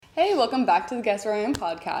Hey, welcome back to the Guess Where I Am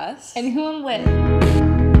podcast. And who I'm with.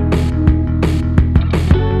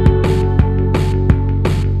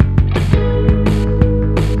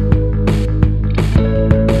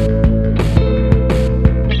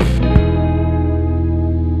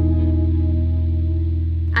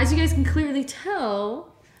 As you guys can clearly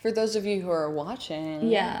tell, for those of you who are watching.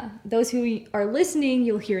 Yeah, those who are listening,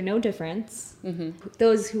 you'll hear no difference. Mm-hmm.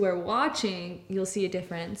 Those who are watching, you'll see a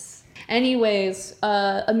difference. Anyways,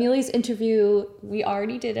 Emilia's interview, we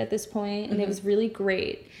already did at this point, and it was really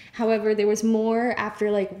great. However, there was more after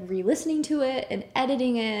like re-listening to it and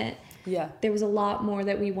editing it. Yeah. There was a lot more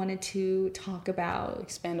that we wanted to talk about.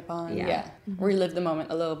 Expand upon. Yeah. Mm-hmm. Relive the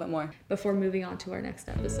moment a little bit more. Before moving on to our next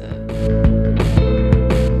episode.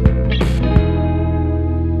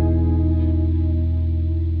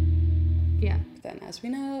 Yeah. Then, as we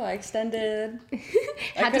know, I extended.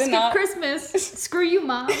 Had to skip Christmas. Screw you,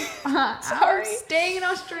 Mom. Sorry. I'm staying in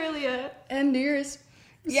Australia. And New Year's.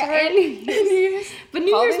 Yeah, Sorry. and New Year's. But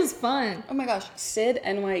New Year's was fun. Oh my gosh. Sid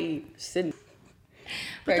NYE. Sid.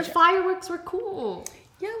 But the fireworks were cool.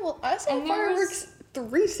 Yeah, well, I saw fireworks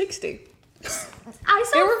 360.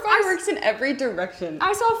 There were fireworks in every direction.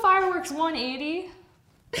 I saw fireworks 180.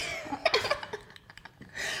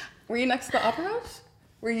 Were you next to the Opera House?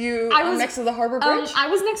 Were you next to the Harbor Bridge? I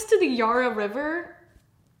was next to the Yarra River.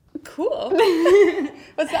 Cool.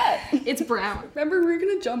 What's that? It's brown. Remember, we were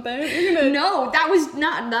gonna jump in. No, that was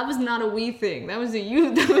not a we thing. That was a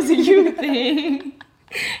you thing.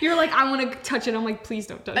 You were like, I want to touch it. I'm like, please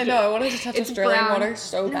don't touch it. I know, I wanted to touch Australian water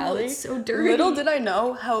so badly. It's so dirty. Little did I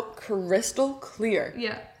know how crystal clear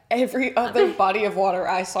every other body of water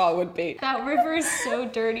I saw would be. That river is so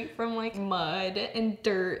dirty from like mud and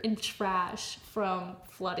dirt and trash from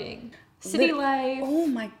flooding. City life. Oh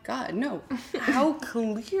my god, no. How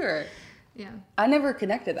clear. Yeah. I never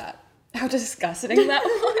connected that. How disgusting that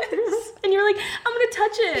was. And you're like, I'm gonna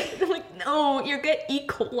touch it. And I'm like, no, you're gonna E.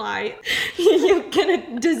 coli. You'll get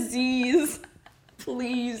a disease.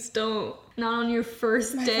 Please don't. Not on your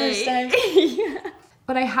first day. Yeah.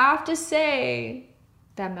 But I have to say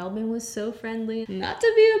that Melbourne was so friendly. Not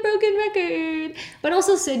to be a broken record. But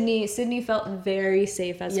also Sydney. Sydney felt very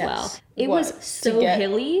safe as well. It was so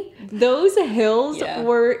hilly. Those hills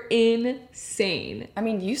were insane. I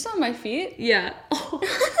mean, you saw my feet. Yeah.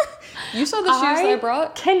 You saw the shoes that I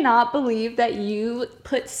brought? I cannot believe that you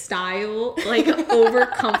put style like over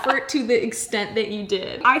comfort to the extent that you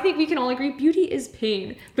did. I think we can all agree beauty is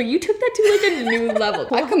pain, but you took that to like a new level.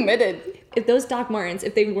 I committed. If those Doc Martens,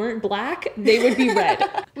 if they weren't black, they would be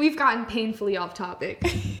red. We've gotten painfully off topic.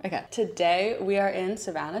 Okay, today we are in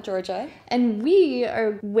Savannah, Georgia. And we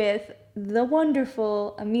are with the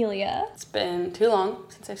wonderful Emilia. It's been too long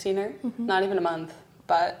since I've seen her. Mm-hmm. Not even a month,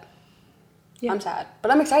 but... Yeah. I'm sad,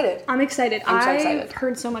 but I'm excited. I'm excited. I'm so excited. I've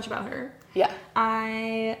heard so much about her. Yeah.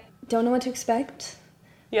 I don't know what to expect.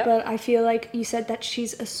 Yeah. But I feel like you said that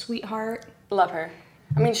she's a sweetheart. Love her.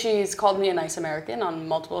 I mean, she's called me a nice American on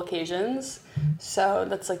multiple occasions. So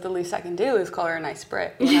that's like the least I can do is call her a nice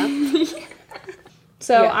Brit, you know?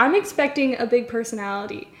 So I'm expecting a big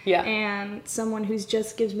personality. Yeah. And someone who's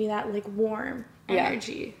just gives me that like warm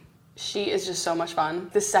energy. She is just so much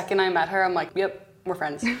fun. The second I met her, I'm like, yep, we're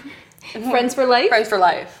friends. Friends for life? Friends for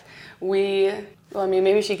life.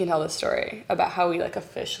 Maybe she can tell this story about how we like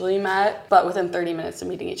officially met, but within 30 minutes of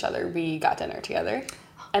meeting each other, we got dinner together.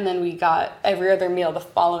 And then we got every other meal the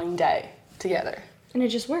following day together. And it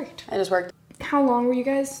just worked. How long were you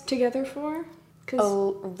guys together for?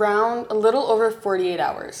 Around a little over 48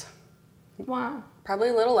 hours. Wow. Probably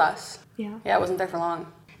a little less. Yeah. Yeah, I wasn't there for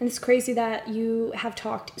long. And it's crazy that you have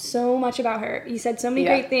talked so much about her. You said so many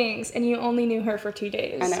great things, and you only knew her for 2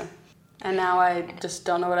 days. I know. And now I just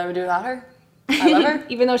don't know what I would do without her. I love her.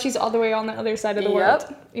 Even though she's all the way on the other side of the world.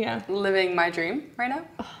 Yeah. Living my dream right now.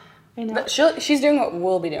 Oh, I know. But she's doing what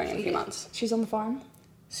we'll be doing in a few months. She's on the farm?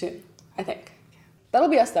 Soon, I think. That'll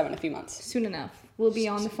be us though in a few months. Soon enough. We'll be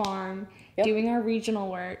on the farm, doing our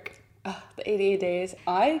regional work. The 88 days.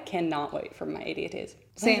 I cannot wait for my 88 days.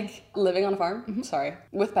 Same. Like, living on a farm,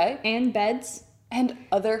 with pay. And beds. And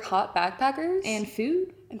other hot backpackers. And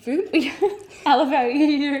food. I love how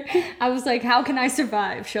I was like, how can I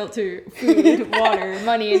survive? Shelter, food, water,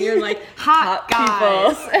 money. And you're like, hot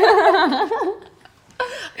guys.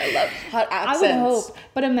 I love hot accents. I would hope.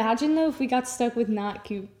 But imagine though if we got stuck with not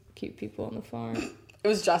cute people on the farm. It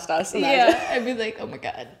was just us. Imagine. Yeah, I'd be like, oh my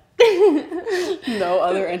god. No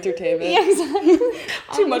other entertainment. Yeah, exactly.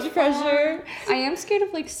 Too much pressure. I am scared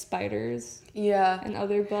of like spiders. Yeah. And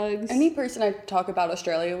other bugs. Any person I talk about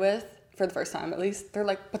Australia with, for the first time at least, they're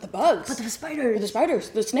like, but the bugs. But the spiders.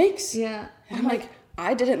 The snakes. Yeah. And I'm like,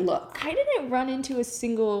 I didn't look. I didn't run into a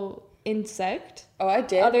single insect. Oh, I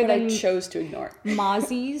did, other but than I chose to ignore.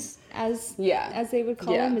 Mozzies, as they would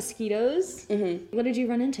call them, mosquitoes. Mm-hmm. What did you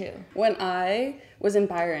run into? When I was in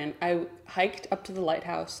Byron, I hiked up to the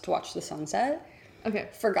lighthouse to watch the sunset. Okay.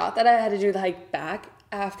 Forgot that I had to do the hike back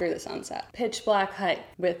after the sunset. Pitch black hike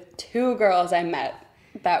with 2 girls I met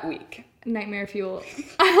that week. Nightmare fuel.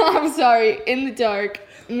 I'm sorry. In the dark,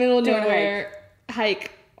 middle of nowhere,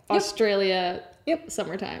 hike, Australia,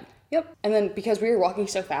 summertime. Yep. And then because we were walking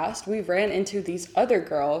so fast, we ran into these other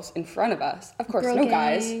girls in front of us. Of course, Girl no gang.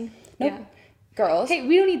 guys. Nope. Yeah. Girls. Hey,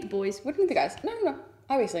 we don't need the boys. We don't need the guys. No.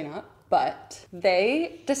 Obviously not. But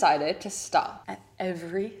they decided to stop at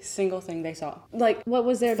every single thing they saw. Like, what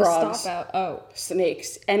was there frogs, to stop at? Oh.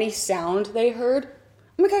 Snakes. Any sound they heard.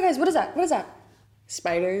 Oh my god, guys, what is that? What is that?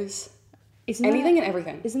 Spiders. Anything and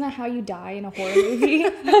everything. Isn't that how you die in a horror movie?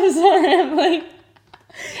 I'm sorry, I'm like...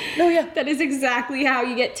 No, yeah. That is exactly how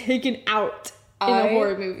you get taken out in a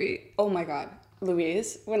horror movie. Oh my god.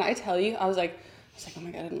 Louise, when I tell you, I was like, oh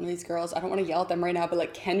my god, I don't know these girls. I don't want to yell at them right now, but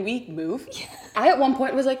like, can we move? Yeah. I at one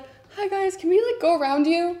point was like, hi guys, can we like go around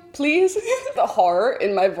you, please? The horror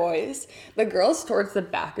in my voice. The girls towards the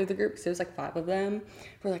back of the group, because there was like 5 of them,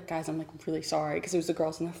 were like, guys, I'm like really sorry, because it was the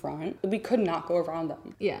girls in the front. We could not go around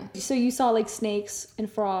them. Yeah. So you saw like snakes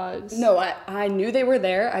and frogs. No, I knew they were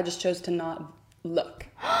there. I just chose to not look.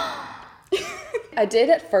 I did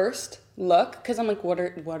at first look, because I'm like, what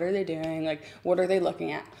are they doing? Like, what are they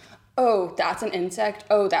looking at? Oh, that's an insect.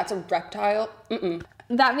 Oh, that's a reptile. Mm-mm.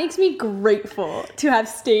 That makes me grateful to have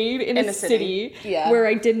stayed in a city where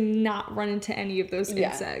I did not run into any of those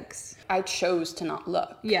insects. I chose to not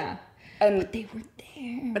look. Yeah. But they were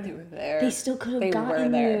there. But they were there. They still could have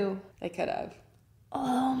gotten you. They could have.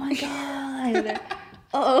 Oh my god.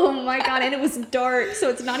 Oh my god. And it was dark, so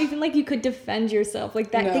it's not even like you could defend yourself.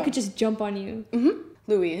 Like that, they could just jump on you. Mm-hmm.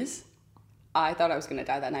 Louise, I thought I was going to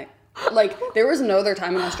die that night. Like, there was no other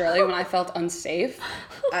time in Australia when I felt unsafe.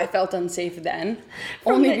 I felt unsafe then,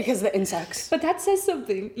 only because of the insects. But that says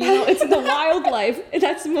something, you know, it's the wildlife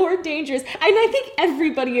that's more dangerous. And I think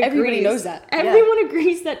everybody agrees. Everybody knows that. Everyone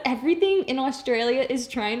agrees that everything in Australia is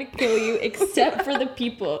trying to kill you except for the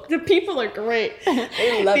people. The people are great.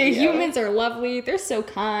 They love you. The humans are lovely. They're so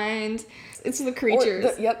kind. It's the creatures.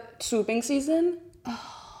 Swooping season.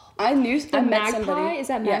 I met somebody. Is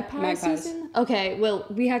that magpie season? Okay, well,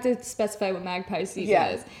 we have to specify what magpie season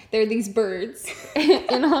is. They're these birds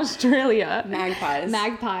in Australia.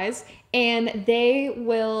 Magpies. And they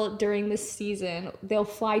will, during this season, they'll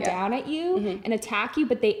fly down at you and attack you,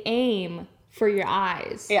 but they aim for your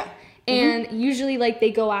eyes. Yeah. And usually, like,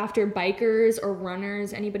 they go after bikers or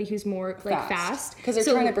runners, anybody who's more, like, fast. Because they're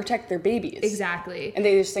trying to protect their babies. Exactly. And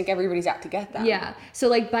they just think everybody's out to get them. Yeah. So,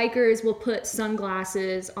 like, bikers will put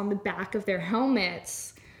sunglasses on the back of their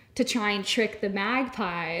helmets to try and trick the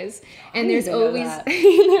magpies. And there's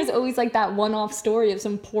always, like, that one-off story of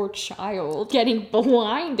some poor child getting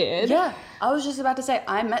blinded. Yeah. I was just about to say,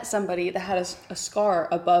 I met somebody that had a scar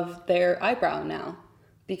above their eyebrow now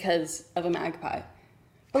because of a magpie.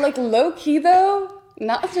 But, like, low-key, though,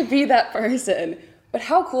 not to be that person, but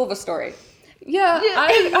how cool of a story. Yeah.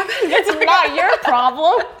 It's not your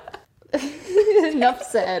problem. Enough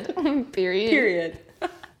said. Period.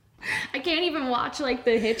 I can't even watch, like,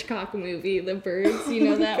 the Hitchcock movie, The Birds. You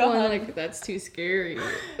know that one? Like, that's too scary.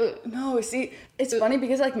 No, see, it's funny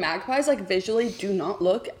because, like, magpies, like, visually do not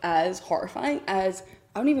look as horrifying as...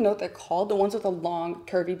 I don't even know what they're called. The ones with the long,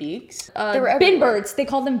 curvy beaks. Bin birds. They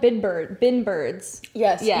call them bin birds.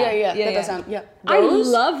 Yes. Yeah. That does sound. Yeah. Those?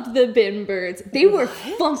 I loved the bin birds. They were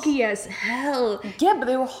funky as hell. Yeah, but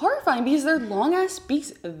they were horrifying because their long ass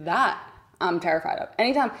beaks. That I'm terrified of.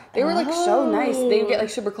 Anytime they were like so nice, they would get like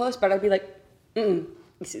super close, but I'd be like,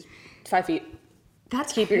 this is 5 feet.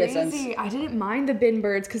 That's Keep crazy. Your distance. I didn't mind the bin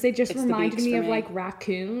birds because they just reminded me of like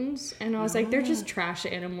raccoons. And I was like, they're just trash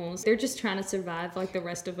animals. They're just trying to survive like the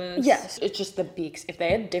rest of us. Yes, it's just the beaks. If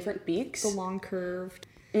they had different beaks. The long curved.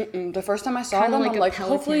 The first time I saw them, I'm like,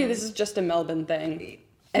 hopefully this is just a Melbourne thing.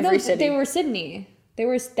 Every city. They were Sydney.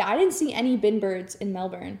 I didn't see any bin birds in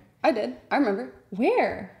Melbourne. I did. I remember.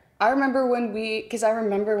 Where? I remember when we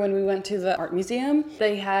went to the art museum,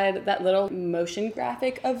 they had that little motion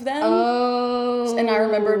graphic of them. Oh. And I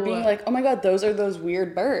remember being like, oh my god, those are those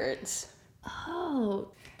weird birds. Oh.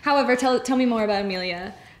 However, tell me more about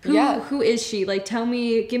Emilia. Who is she? Like, give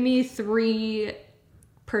me 3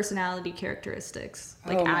 personality characteristics.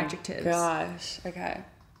 Like, adjectives. Gosh. Okay.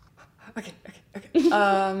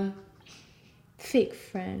 Fake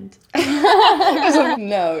friend.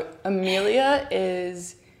 No, Emilia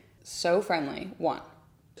is... so friendly. 1,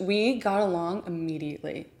 we got along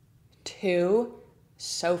immediately. 2,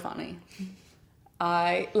 So funny.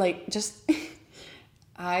 I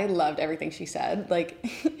I loved everything she said. Like,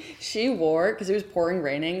 she wore, because it was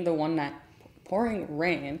raining the one night. Pouring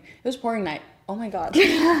rain. It was pouring night. Oh my God.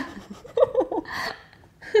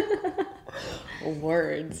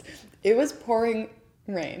 Words. It was pouring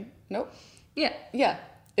rain. Nope. Yeah. Yeah.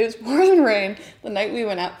 It was pouring rain the night we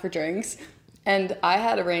went out for drinks. And I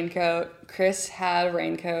had a raincoat. Chris had a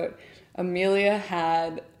raincoat. Amelia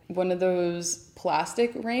had one of those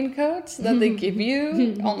plastic raincoats that they give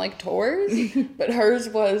you on like tours. But hers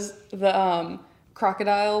was the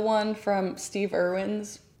crocodile one from Steve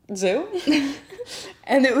Irwin's zoo.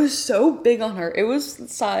 And it was so big on her. It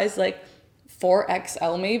was size like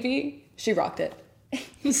 4XL maybe. She rocked it.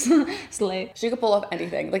 Slay. She could pull off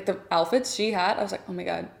anything. Like the outfits she had, I was like, oh my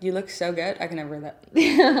God, you look so good. I can never wear that.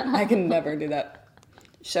 I can never do that.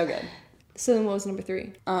 So good. So then what was number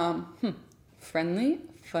 3? Friendly,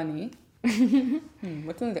 funny.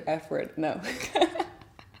 What's another F word? No.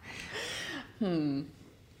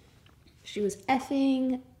 She was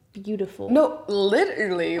effing beautiful. No,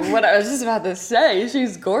 literally what I was just about to say.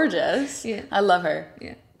 She's gorgeous. Yeah. I love her.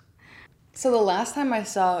 Yeah. So the last time I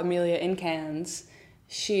saw Emilia in Cairns,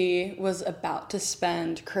 she was about to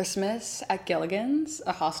spend Christmas at Gilligans,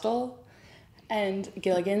 a hostel. And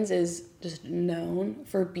Gilligans is just known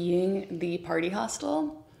for being the party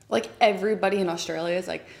hostel. Like, everybody in Australia is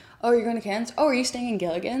like, oh, you're going to Cairns? Oh, are you staying in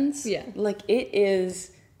Gilligans? Yeah. Like, it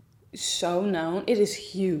is so known. It is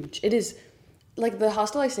huge. It is, like, the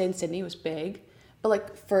hostel I stayed in Sydney was big. But,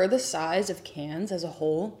 like, for the size of Cairns as a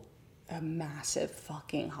whole, a massive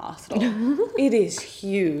fucking hostel. It is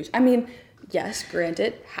huge. I mean, yes,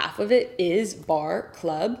 granted, half of it is bar,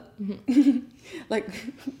 club. Like,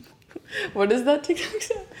 what is that TikTok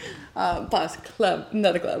say? Plus, club,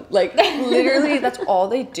 another club. Like, literally, that's all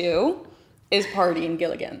they do is party in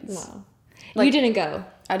Gilligans. Wow. Like, you didn't go?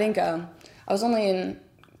 I didn't go. I was only in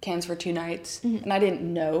Cairns for 2 nights, and I didn't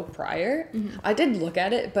know prior. I did look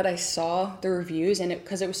at it, but I saw the reviews, and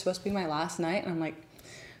because it was supposed to be my last night, and I'm like,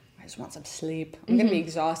 I just want some sleep. I'm gonna be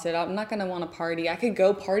exhausted. I'm not gonna want to party. I could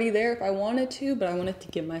go party there if I wanted to, but I wanted to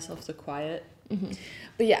give myself the quiet.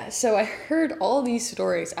 But yeah, so I heard all these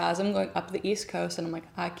stories as I'm going up the East Coast, and I'm like,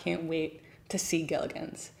 I can't wait to see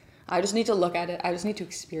Gilligans. I just need to look at it. I just need to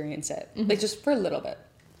experience it, like just for a little bit.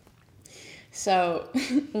 So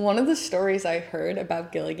one of the stories I heard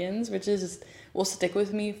about Gilligans, which is will stick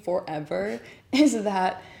with me forever, is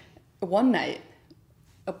that one night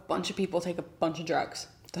a bunch of people take a bunch of drugs.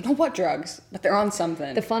 Don't know what drugs, but they're on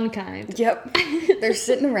something. The fun kind. Yep. They're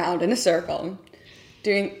sitting around in a circle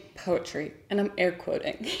doing poetry, and I'm air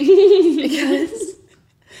quoting because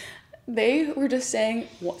they were just saying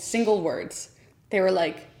single words. They were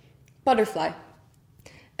like, butterfly.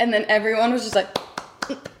 And then everyone was just like,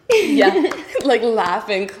 yeah, like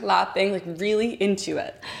laughing, clapping, like really into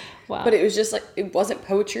it. Wow. But it was just like, it wasn't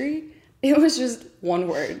poetry. It was just one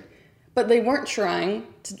word. But they weren't trying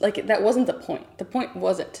to, like, that wasn't the point. The point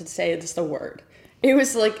wasn't to say just the word. It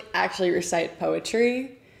was like actually recite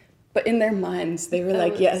poetry. But in their minds, they were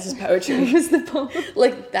like, yeah, this is poetry. It was the poem.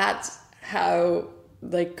 Like, that's how,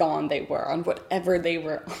 like, gone they were on whatever they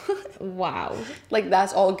were on. Wow. Like,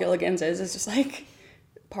 that's all Gilligans is. It's just, like,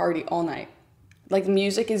 party all night. Like, the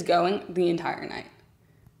music is going the entire night.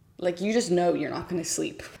 Like, you just know you're not going to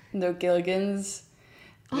sleep. The Gilligans,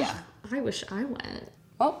 yeah. Oh, I wish I went.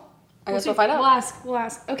 Well, I guess we'll find out. We'll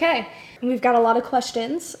ask. Okay. We've got a lot of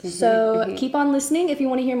questions, so keep on listening if you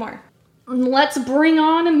want to hear more. Let's bring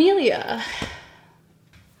on Emilia.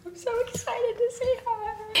 I'm so excited to say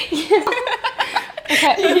hi.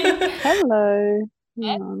 Okay. Hello.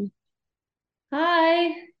 Hang on. Hi.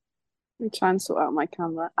 Let me try and sort out my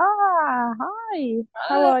camera. Hi.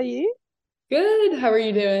 How are you? Good. How are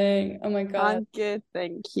you doing? Oh my God. I'm good,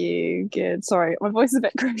 thank you. Good. Sorry, my voice is a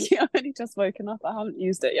bit croaky. I've only just woken up. I haven't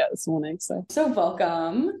used it yet this morning, so. So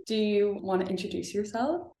welcome. Do you want to introduce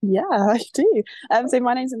yourself? Yeah, I do. So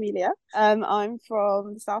my name's Emilia. I'm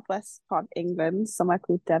from the southwest part of England, somewhere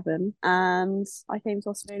called Devon, and I came to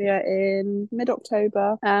Australia in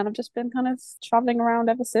mid-October, and I've just been kind of traveling around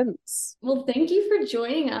ever since. Well, thank you for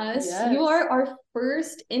joining us. Yes. You are our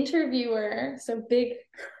first interviewer, so big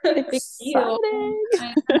deal. Exciting.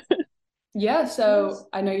 Yeah, so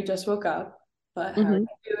I know you just woke up, but how are Mhm.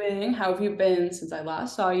 you doing? How have you been since I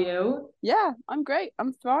last saw you? Yeah, I'm great.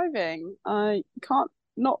 I'm thriving. I can't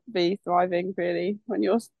not be thriving, really, when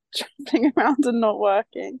you're traveling around and not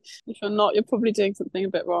working. If you're not, you're probably doing something a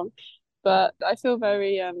bit wrong. But I feel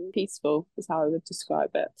very peaceful, is how I would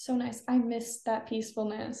describe it. So nice. I miss that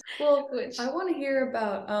peacefulness. Well, I want to hear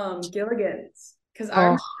about Gilligans, because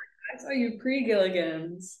Oh, I saw you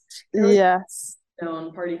pre-Gilligans. yes.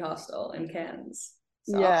 known party hostel in Cairns.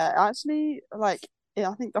 So Yeah, actually, like, yeah,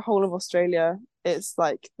 I think the whole of Australia, it's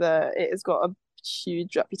like it has got a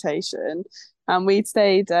huge reputation. And we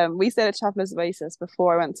stayed at Traveller's Oasis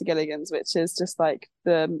before I went to Gilligans, which is just like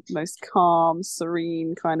the most calm,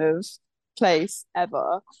 serene kind of place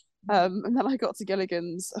ever. And then I got to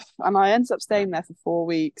Gilligans and I ended up staying there for 4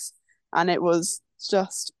 weeks, and it was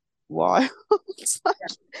just wild. Like,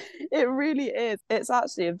 it really is. It's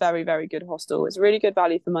actually a very, very good hostel. It's really good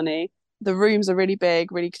value for money. The rooms are really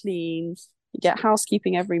big, really clean. You get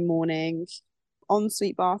housekeeping every morning,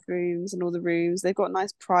 ensuite bathrooms and all the rooms. They've got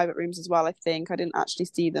nice private rooms as well, I think. I didn't actually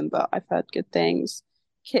see them, but I've heard good things.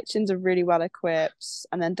 Kitchens are really well equipped.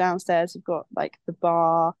 And then downstairs you've got like the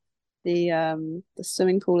bar. The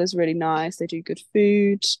swimming pool is really nice. They do good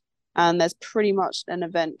food. And there's pretty much an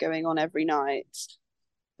event going on every night.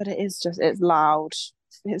 But it's loud.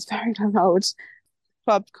 It's very loud.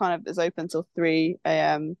 Club kind of is open till 3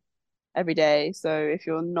 a.m. every day. So if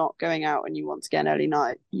you're not going out and you want to get an early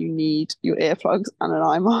night, you need your earplugs and an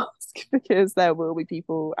eye mask because there will be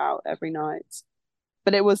people out every night.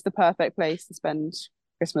 But it was the perfect place to spend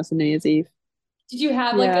Christmas and New Year's Eve. did you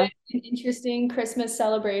have Yeah. like an interesting Christmas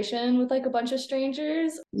celebration with like a bunch of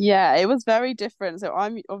strangers? Yeah, it was very different. So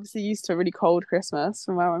I'm obviously used to a really cold Christmas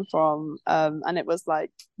from where I'm from. And it was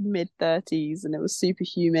like mid-30s and it was super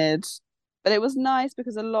humid. But it was nice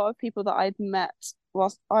because a lot of people that I'd met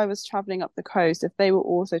whilst I was traveling up the coast, if they were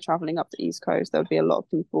also traveling up the East Coast, there would be a lot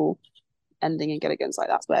of people ending in Gilligans. Like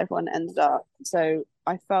that's where everyone ended up. So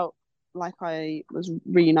I felt like I was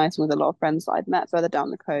reuniting with a lot of friends that I'd met further down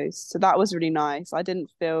the coast. So that was really nice. I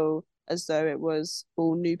didn't feel as though it was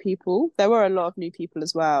all new people. There were a lot of new people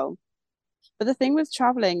as well. But the thing with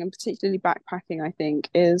traveling and particularly backpacking, I think,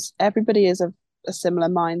 is everybody is of a similar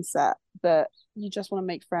mindset that you just want to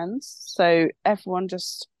make friends. So everyone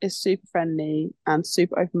just is super friendly and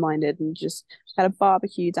super open-minded, and just had a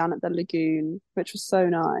barbecue down at the lagoon, which was so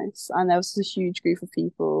nice. And there was a huge group of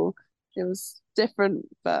people. It was different,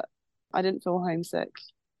 but I didn't feel homesick.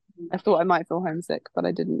 I thought I might feel homesick, but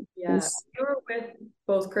I didn't. Yeah. You were with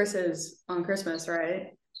both Chris's on Christmas, right?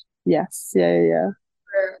 Yes, yeah.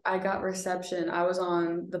 Where I got reception. I was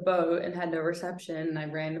on the boat and had no reception, and I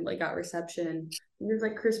randomly got reception. It was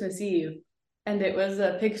like Christmas Eve, and it was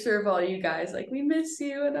a picture of all you guys, like, we miss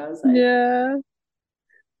you. And I was like, Yeah.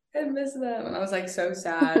 I miss them. And I was like so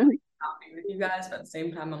sad like, not being with you guys, but at the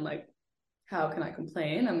same time, I'm like, how can I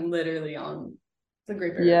complain? I'm literally on the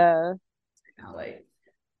Great Barrier Yeah. right now. Like,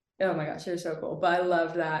 oh my gosh, you're so cool. But I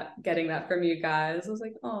love that, getting that from you guys. I was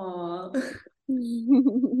like, aw.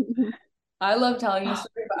 I love telling the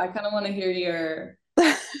story, but I kind of want to hear your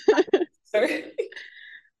story.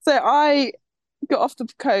 So I got off the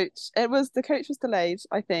coach. The coach was delayed,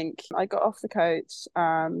 I think. I got off the coach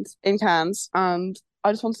and in Cairns, and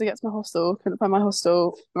I just wanted to get to my hostel. Couldn't find my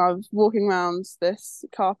hostel. And I was walking around this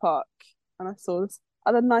car park and I saw this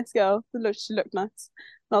other nice girl. She looked nice.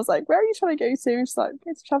 And I was like, where are you trying to go to? And she's like,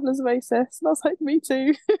 go to Traveller's Oasis. And I was like, me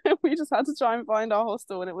too. We just had to try and find our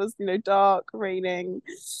hostel, and it was, dark, raining.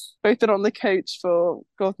 Both been on the coach for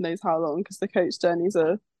God knows how long, because the coach journeys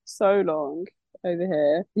are so long over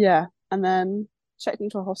here. Yeah. And then checked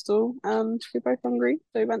into a hostel and we were both hungry.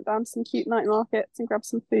 So we went down to some cute night markets and grabbed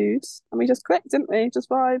some food. And we just clicked, didn't we? Just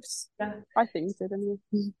vibes. Yeah. I think we did anyway.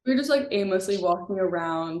 We were just like aimlessly walking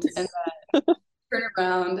around, and then turn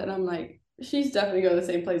around and I'm like, she's definitely going to the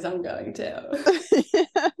same place I'm going to.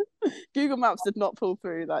 Yeah. Google Maps did not pull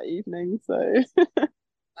through that evening, so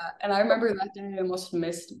And I remember that day I almost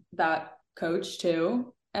missed that coach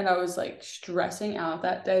too. And I was like stressing out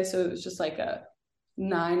that day. So it was just like a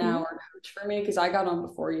 9-hour coach for me, because I got on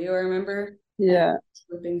before you, I remember. yeah.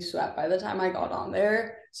 Dripping sweat by the time I got on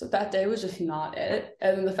there. So that day was just not it.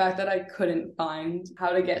 And then the fact that I couldn't find how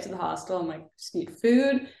to get to the hostel, I'm like, just need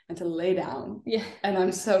food and to lay down. Yeah. And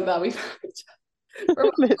I'm so glad we found each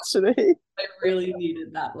other. Literally. I really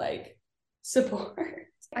needed that like support.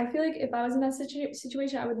 I feel like if I was in that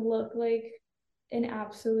situation, I would look like an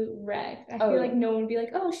absolute wreck. I Oh. feel like no one would be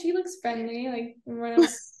like, oh, she looks friendly. Like everyone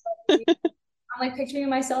else. I'm like picturing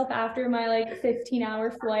myself after my like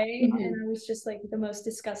 15-hour flight, and I was just like the most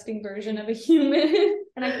disgusting version of a human.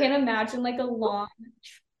 And I can't imagine like a long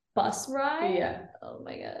bus ride. Yeah. Oh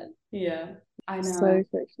my God. Yeah. I know. So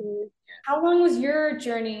quickly. How long was your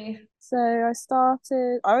journey? So I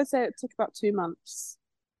would say it took about 2 months.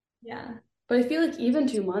 Yeah. But I feel like even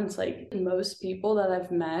 2 months, like most people that I've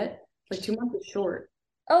met, like 2 months is short.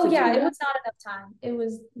 Oh Did yeah, you it know? was not enough time. There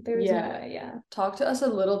was no way, yeah. Talk to us a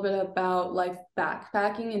little bit about like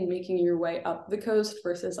backpacking and making your way up the coast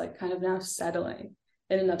versus like kind of now settling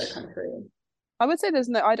in another country. I would say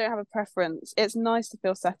I don't have a preference. It's nice to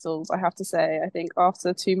feel settled, I have to say. I think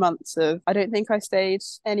after 2 months I don't think I stayed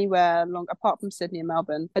anywhere long, apart from Sydney and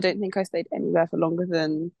Melbourne. I don't think I stayed anywhere for longer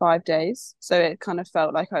than 5 days. So it kind of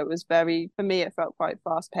felt like for me, it felt quite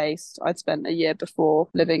fast paced. I'd spent a year before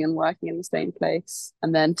living and working in the same place.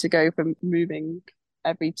 And then to go from moving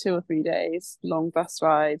every 2 or 3 days, long bus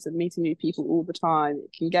rides and meeting new people all the time,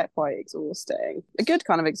 it can get quite exhausting. A good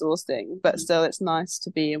kind of exhausting, but still it's nice to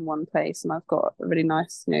be in one place. And I've got a really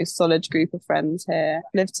nice, solid group of friends here.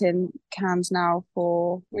 Lived in Cairns now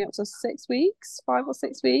for up to 6 weeks, 5 or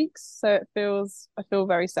 6 weeks. So I feel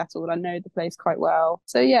very settled. I know the place quite well.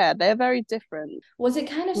 So yeah, they're very different. Was it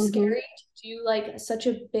kind of scary to do like such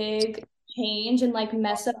a big change and like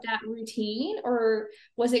mess up that routine, or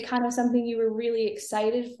was it kind of something you were really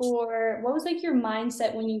excited for? What was like your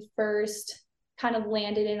mindset when you first kind of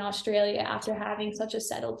landed in Australia after having such a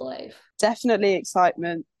settled life? Definitely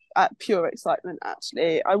excitement. Pure excitement,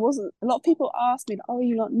 actually. A lot of people ask me, oh, are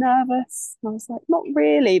you not nervous? And I was like, not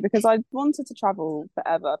really, because I wanted to travel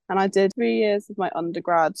forever, and I did 3 years of my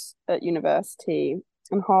undergrad at university.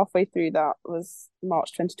 And halfway through that was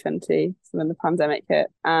March 2020, so when the pandemic hit.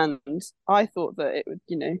 And I thought that it would,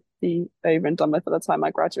 be over and done with by the time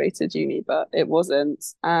I graduated uni, but it wasn't.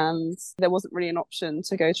 And there wasn't really an option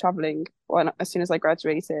to go traveling as soon as I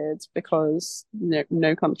graduated, because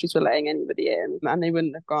no countries were letting anybody in, and they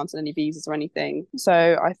wouldn't have granted any visas or anything.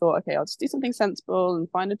 So I thought, okay, I'll just do something sensible and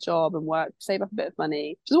find a job and work, save up a bit of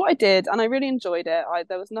money, which is what I did. And I really enjoyed it.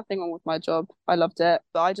 There was nothing wrong with my job. I loved it,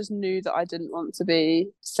 but I just knew that I didn't want to be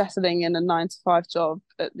settling in a 9 to 5 job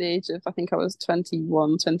at the age of, I think I was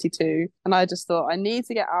 21, 22. And I just thought, I need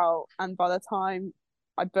to get out. And by the time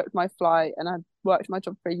I booked my flight and I'd worked my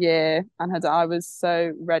job for a year and I was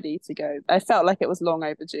so ready to go, I felt like it was long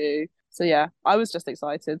overdue. So yeah, I was just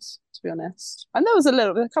excited, to be honest. And there was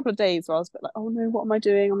a couple of days where I was a bit like, oh no, what am I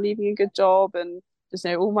doing? I'm leaving a good job, and just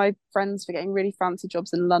all my friends were getting really fancy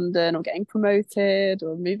jobs in London or getting promoted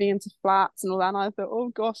or moving into flats and all that. And I thought, oh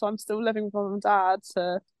gosh, I'm still living with mum and dad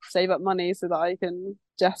to save up money so that I can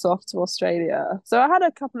jet off to Australia. So I had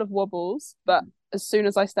a couple of wobbles, but as soon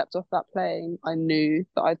as I stepped off that plane, I knew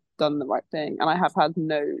that I'd done the right thing, and I have had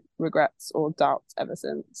no regrets or doubts ever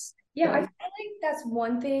since. Yeah, I feel like that's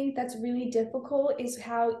one thing that's really difficult, is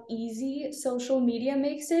how easy social media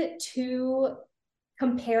makes it to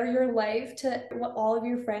compare your life to what all of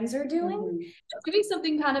your friends are doing. Doing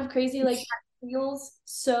something kind of crazy like that feels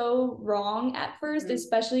so wrong at first,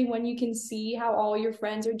 especially when you can see how all your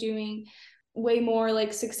friends are doing way more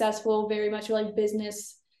like successful, very much like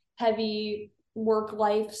business heavy work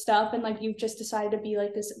life stuff, and like you've just decided to be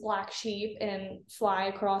like this black sheep and fly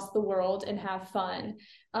across the world and have fun.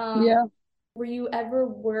 Yeah. Were you ever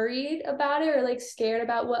worried about it, or like scared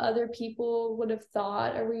about what other people would have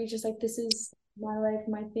thought, or were you just like, this is my life,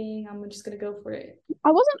 my thing, I'm just gonna go for it?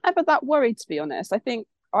 I wasn't ever that worried, to be honest. I think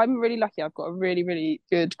I'm really lucky. I've got a really, really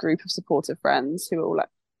good group of supportive friends who are all like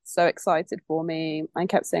so excited for me and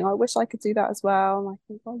kept saying, oh, I wish I could do that as well. And I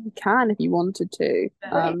think, well, you can if you wanted to.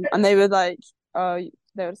 And they were like,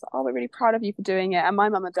 they were just like, oh, we're really proud of you for doing it. And my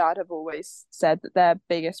mum and dad have always said that their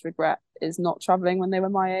biggest regret is not traveling when they were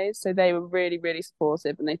my age. So they were really, really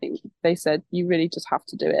supportive, and they said, you really just have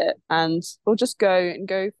to do it, and we'll just go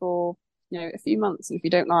for a few months, and if you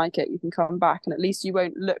don't like it, you can come back, and at least you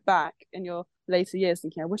won't look back in your later years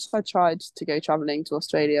thinking, I wish I tried to go traveling to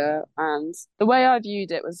Australia. And the way I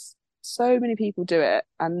viewed it was, so many people do it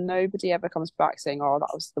and nobody ever comes back saying, oh, that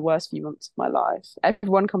was the worst few months of my life.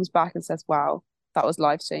 Everyone comes back and says, wow, that was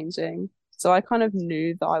life-changing. So I kind of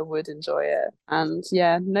knew that I would enjoy it. And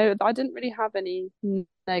yeah, no, I didn't really have any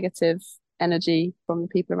negative energy from the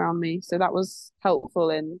people around me. So that was helpful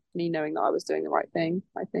in me knowing that I was doing the right thing,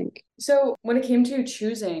 I think. So when it came to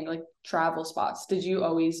choosing like travel spots, did you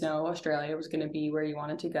always know Australia was going to be where you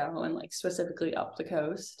wanted to go, and like specifically up the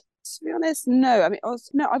coast? To be honest, no. I mean,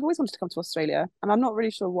 I've always wanted to come to Australia, and I'm not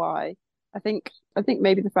really sure why. I think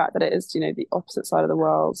maybe the fact that it is, the opposite side of the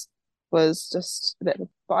world was just a bit.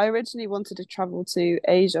 But I originally wanted to travel to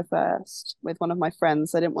Asia first with one of my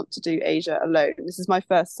friends. I didn't want to do Asia alone. This is my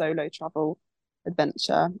first solo travel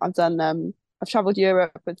adventure. I've traveled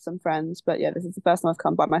Europe with some friends, but yeah, this is the first time I've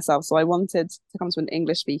come by myself. So I wanted to come to an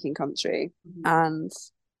English-speaking country, and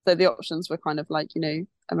so the options were kind of like,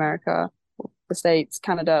 America, the States,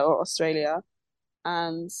 Canada, or Australia.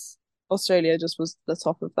 And Australia just was the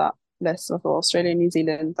top of that list. So I thought Australia, New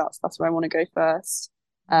Zealand, that's where I want to go first.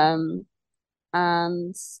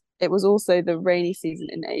 And it was also the rainy season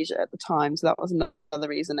in Asia at the time, so that was another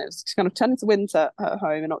reason. It was kind of turning to winter at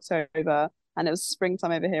home in October, and it was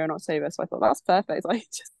springtime over here in October. So I thought that's perfect. I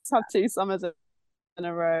just have 2 summers in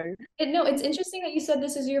a row. No, it's interesting that you said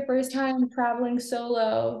this is your first time traveling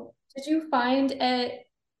solo. Did you find it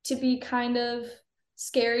to be kind of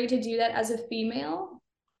scary to do that as a female?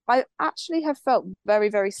 I actually have felt very,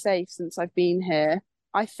 very safe since I've been here.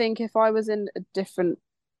 I think if I was in a different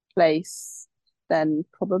place, then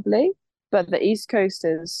probably. But the East Coast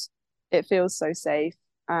it feels so safe.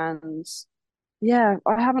 And yeah,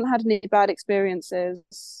 I haven't had any bad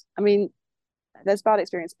experiences. I mean, there's bad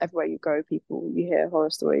experience everywhere you go, you hear horror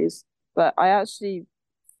stories. But I actually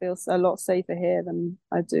feel a lot safer here than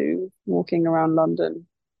I do walking around London.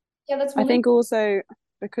 Yeah, that's I one of think also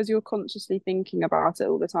because you're consciously thinking about it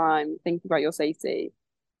all the time, thinking about your safety,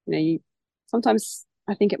 you sometimes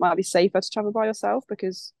I think it might be safer to travel by yourself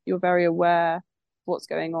because you're very aware of what's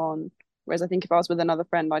going on. Whereas I think if I was with another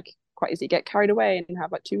friend, I'd quite easily get carried away and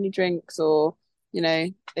have like too many drinks, or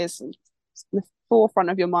it's in the forefront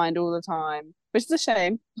of your mind all the time, which is a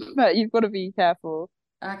shame, but you've got to be careful.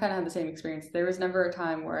 I kind of had the same experience. There was never a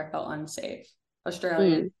time where I felt unsafe.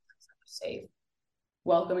 Australia is Mm. safe,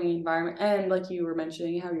 welcoming environment, and like you were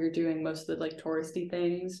mentioning, how you're doing most of the like touristy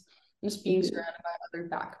things. Just being surrounded by other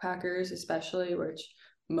backpackers, especially, which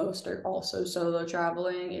most are also solo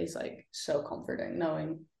traveling, is like so comforting.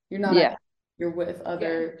 Knowing you're not Yeah, you're with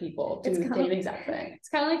other people doing the same exact thing. It's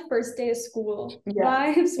kind of like first day of school Yeah.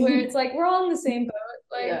 vibes where it's like we're all in the same boat.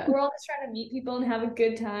 Like Yeah. we're all just trying to meet people and have a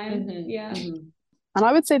good time. Yeah. and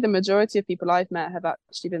I would say the majority of people I've met have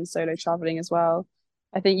actually been solo traveling as well.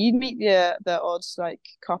 I think you meet the odd like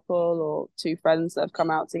couple or two friends that have come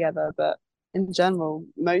out together, but in general,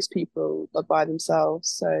 most people are by themselves.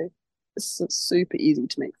 So it's super easy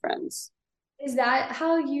to make friends. Is that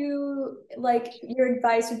how you like your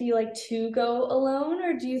advice would be like to go alone,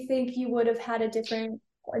 or do you think you would have had a different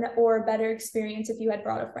or a better experience if you had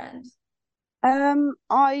brought a friend?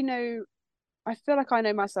 I feel like I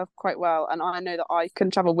know myself quite well, and I know that I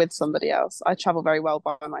can travel with somebody else. I travel very well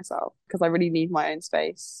by myself because I really need my own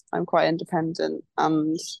space. I'm quite independent,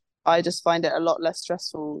 and I just find it a lot less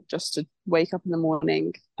stressful just to wake up in the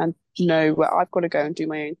morning and know where I've got to go and do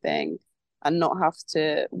my own thing and not have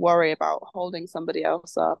to worry about holding somebody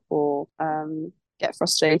else up or get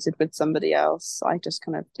frustrated with somebody else. I just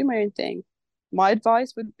kind of do my own thing. My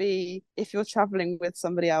advice would be if you're traveling with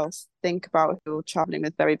somebody else, think about who you're traveling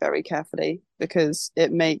with very, very carefully because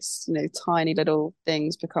it makes, tiny little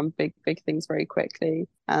things become big, big things very quickly.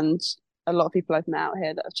 And a lot of people I've met out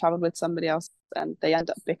here that have traveled with somebody else and they end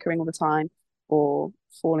up bickering all the time or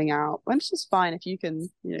falling out. And it's just fine if you can,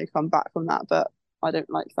 come back from that. But I don't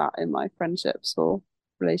like that in my friendships or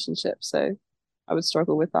relationships. So I would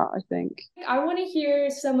struggle with that, I think. I want to hear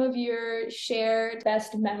some of your shared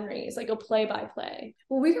best memories, like a play by play.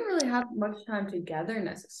 Well, we didn't really have much time together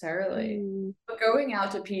necessarily. But going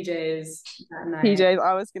out to PJ's that night. PJ's,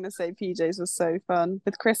 I was going to say PJ's was so fun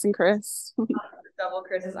with Chris and Chris. Double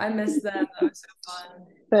Chris's. I missed them. That was so fun.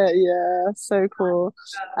 But yeah, so cool.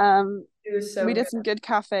 It was so we did good. some good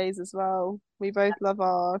cafes as well. We both love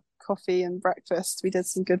our coffee and breakfast. We did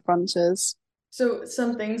some good brunches. So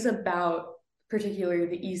some things about particularly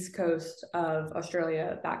the East Coast of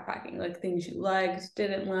Australia backpacking, like things you liked,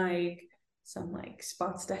 didn't like, some like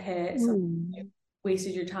spots to hit, some you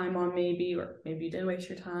wasted your time on maybe, or maybe you didn't waste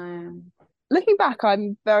your time. Looking back,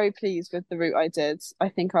 I'm very pleased with the route I did. I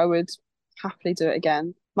think I would happily do it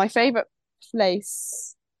again. My favorite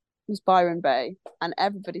place was Byron Bay, and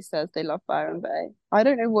everybody says they love Byron Bay. I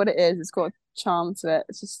don't know what it is. It's got a charm to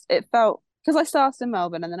it. It felt because I started in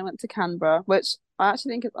Melbourne and then I went to Canberra, which I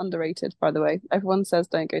actually think is underrated, by the way. Everyone says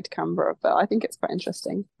don't go to Canberra, but I think it's quite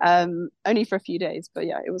interesting. Only for a few days, but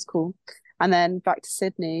yeah, it was cool. And then back to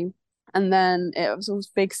Sydney, and then it was all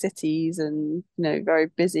big cities and very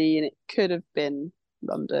busy, and it could have been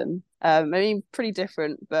London. I mean, pretty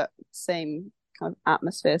different, but same kind of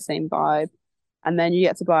atmosphere, same vibe. And then you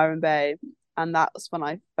get to Byron Bay, and that's when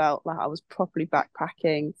I felt like I was properly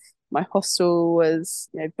backpacking. My hostel was,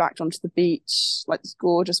 backed onto the beach, like this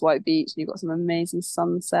gorgeous white beach, and you got some amazing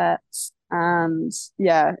sunsets. And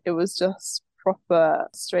yeah, it was just proper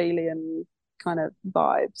Australian kind of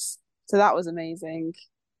vibes. So that was amazing.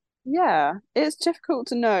 Yeah, it's difficult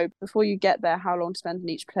to know before you get there how long to spend in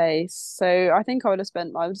each place. So I think I would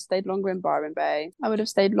have stayed longer in Byron Bay. I would have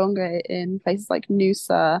stayed longer in places like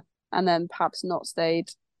Noosa, and then perhaps not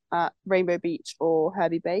stayed at Rainbow Beach or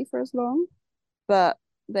Hervey Bay for as long. But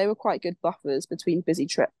they were quite good buffers between busy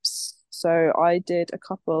trips. So I did a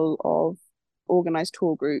couple of organised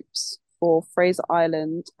tour groups for Fraser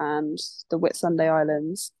Island and the Whitsunday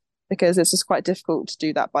Islands, because it's just quite difficult to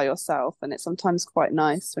do that by yourself. And it's sometimes quite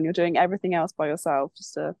nice when you're doing everything else by yourself,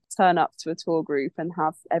 just to turn up to a tour group and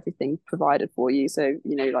have everything provided for you. So,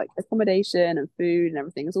 like accommodation and food and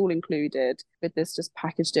everything is all included with this just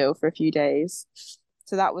package deal for a few days.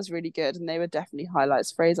 So that was really good. And they were definitely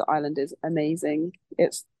highlights. Fraser Island is amazing.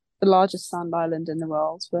 It's the largest sand island in the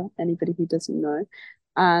world for anybody who doesn't know.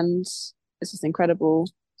 And it's just incredible.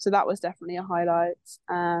 So that was definitely a highlight.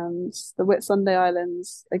 And the Whitsunday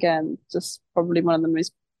Islands, again, just probably one of the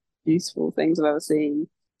most beautiful things I've ever seen.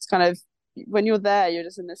 It's kind of, when you're there, you're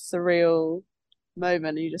just in this surreal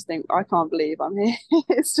moment and you just think, I can't believe I'm here.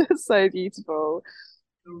 It's just so beautiful.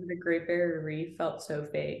 Over the Great Barrier Reef felt so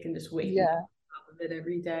fake, and just waking up of it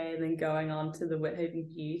every day and then going on to the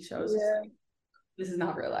Whithaven Beach. I was just like, this is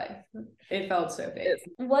not real life. It felt so fake.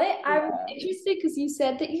 I'm interested because you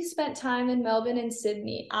said that you spent time in Melbourne and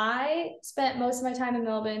Sydney. I spent most of my time in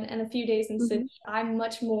Melbourne and a few days in Sydney. I'm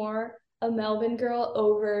much more a Melbourne girl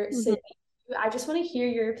over Sydney. I just want to hear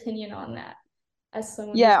your opinion on that as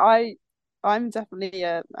someone. I'm definitely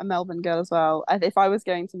a Melbourne girl as well. And if I was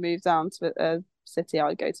going to move down to a city,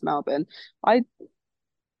 I'd go to Melbourne. I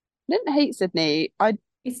didn't hate Sydney. I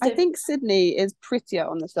think Sydney is prettier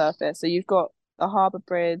on the surface. So you've got the Harbour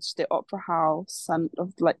Bridge, the Opera House, and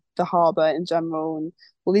like the harbour in general, and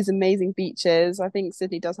all these amazing beaches. I think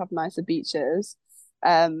Sydney does have nicer beaches.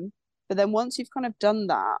 But then once you've kind of done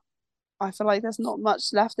that, I feel like there's not much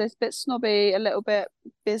left. It's a bit snobby, a little bit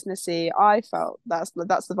businessy. I felt that's the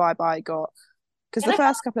vibe I got. Because the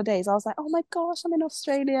first couple of days, I was like, oh my gosh, I'm in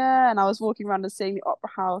Australia. And I was walking around and seeing the Opera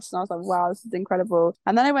House. And I was like, wow, this is incredible.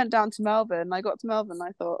 And then I went down to Melbourne. And I got to Melbourne and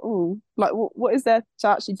I thought, oh, like, what is there to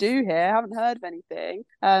actually do here? I haven't heard of anything.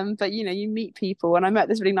 But, you meet people. And I met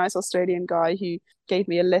this really nice Australian guy who gave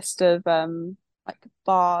me a list of like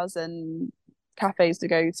bars and cafes to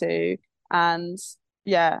go to. And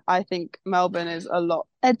yeah, I think Melbourne is a lot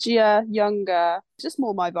edgier, younger, just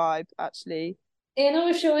more my vibe, actually. Anna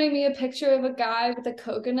was showing me a picture of a guy with a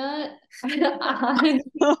coconut.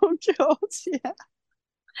 Oh god, yeah.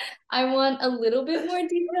 I want a little bit more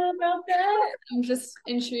detail about that. I'm just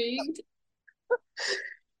intrigued.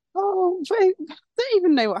 Oh, I don't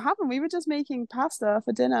even know what happened. We were just making pasta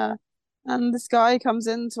for dinner, and this guy comes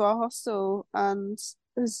into our hostel and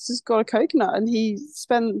has just got a coconut, and he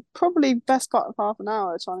spent probably best part of half an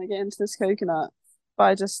hour trying to get into this coconut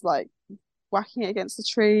by just like whacking it against the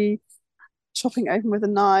tree, chopping it open with a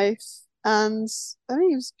knife, and I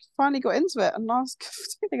think he finally got into it. And I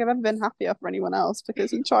don't think I've ever been happier for anyone else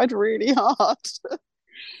because he tried really hard.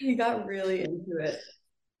 He got really into it.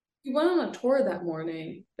 He went on a tour that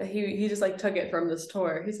morning. That he just like took it from this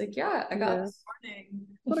tour. He's like, yeah, I got this morning.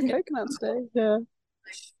 What a coconut today. Yeah.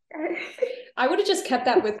 I would have just kept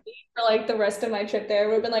that with me for like the rest of my trip there. I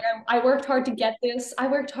would have been like, I worked hard to get this. I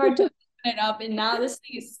worked hard to open it up, and now this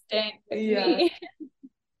thing is staying with me.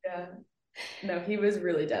 Yeah. No, he was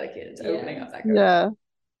really dedicated to opening up that coconut.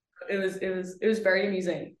 Yeah. It was very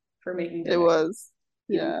amusing for making dinner. It was.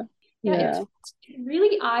 Yeah. It's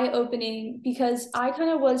really eye-opening because I kind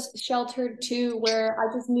of was sheltered too, where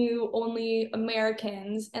I just knew only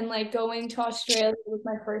Americans, and like going to Australia was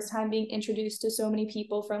my first time being introduced to so many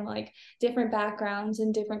people from like different backgrounds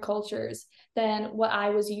and different cultures than what I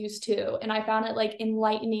was used to, and I found it like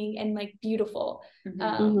enlightening and like beautiful.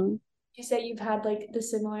 You say you've had like the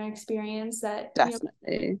similar experience that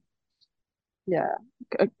definitely. Yeah,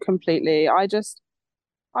 completely. I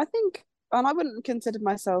think, and I wouldn't consider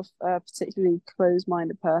myself a particularly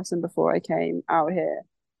closed-minded person before I came out here,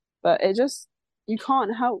 but you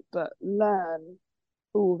can't help but learn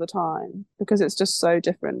all the time because it's just so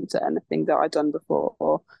different to anything that I've done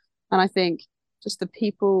before. And I think just the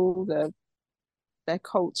people, their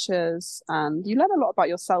cultures, and you learn a lot about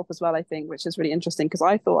yourself as well, I think, which is really interesting because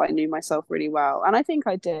I thought I knew myself really well, and I think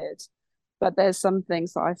I did, but there's some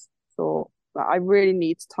things that I thought that I really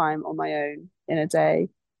need time on my own in a day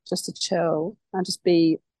just to chill and just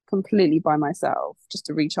be completely by myself, just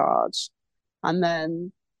to recharge. And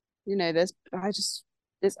then,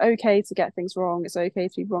 it's okay to get things wrong. It's okay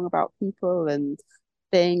to be wrong about people and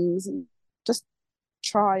things, and just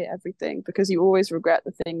try everything because you always regret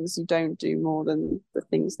the things you don't do more than the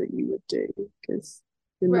things that you would do because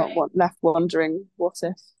you're not left wondering what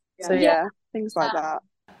if. So things like that.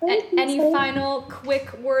 Any final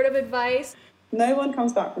quick word of advice? No one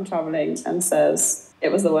comes back from traveling and says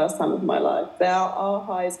it was the worst time of my life. There are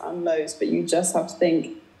highs and lows, but you just have to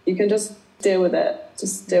think you can just deal with it.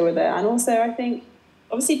 And also I think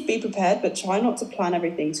obviously be prepared, but try not to plan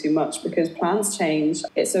everything too much because plans change.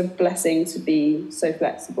 It's a blessing to be so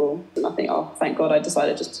flexible. And I think, thank God I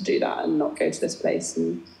decided just to do that and not go to this place.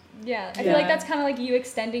 And Yeah, I feel like that's kind of like you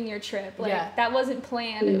extending your trip. Like that wasn't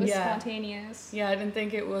planned, it was spontaneous. Yeah, I didn't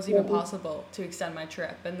think it was even possible to extend my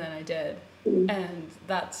trip, and then I did. And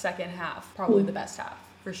that second half, probably the best half,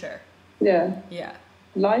 for sure. Yeah. Yeah.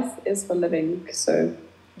 Life is for living, so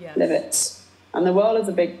live it. And the world is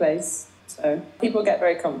a big place, so people get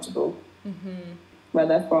very comfortable where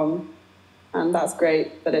they're from. And that's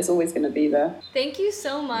great, but it's always going to be there. Thank you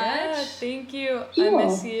so much. Yeah, thank you. Sure. I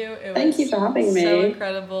miss you. Thank you for having me. So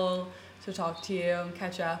incredible to talk to you and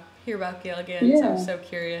catch up, hear about Gilligans. Yeah. I'm so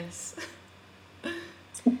curious.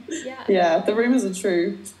 Yeah, the rumors are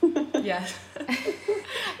true. Yes.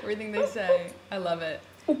 Everything they say. I love it.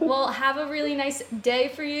 Well, have a really nice day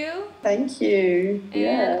for you. Thank you.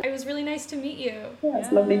 And it was really nice to meet you. Yeah,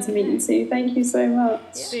 it's lovely to meet you too. Thank you so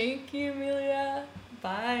much. Thank you, Emilia.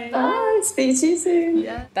 Bye. Bye. Speak to you soon.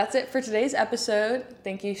 Yeah. That's it for today's episode.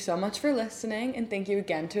 Thank you so much for listening, and thank you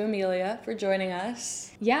again to Emilia for joining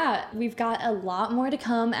us. Yeah, we've got a lot more to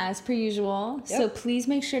come as per usual. So please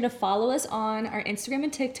make sure to follow us on our Instagram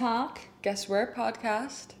and TikTok. Guess Where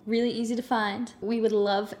Podcast. Really easy to find. We would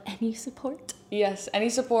love any support. Yes, any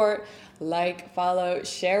support. Like, follow,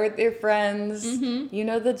 share with your friends. You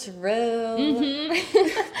know the drill.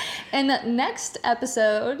 And the next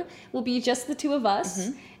episode will be just the two of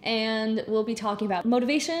us. And we'll be talking about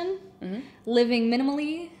motivation, living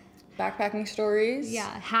minimally. Backpacking stories.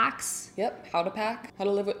 Yeah, hacks. Yep, how to pack. How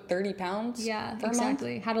to live with 30 pounds. Yeah, for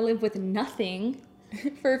exactly. How to live with nothing.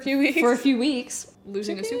 For a few weeks. For a few weeks.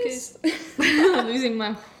 Losing a suitcase. Losing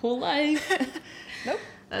my whole life. Nope.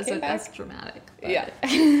 That's dramatic. Yeah.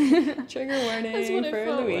 Trigger warning That's what for it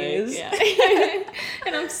felt Louise. Like. Yeah.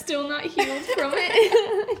 And I'm still not healed from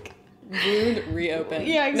it. Wound reopened.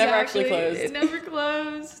 Yeah, exactly. Never actually closed. It never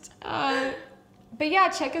closed. But yeah,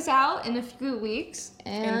 check us out in a few weeks.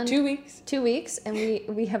 And in 2 weeks. 2 weeks. And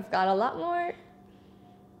we have got a lot more.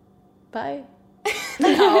 Bye.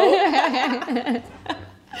 No.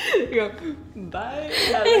 You go, bye.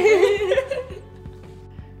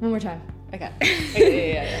 One more time. Okay.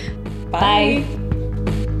 Yeah. Bye.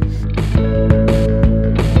 Bye.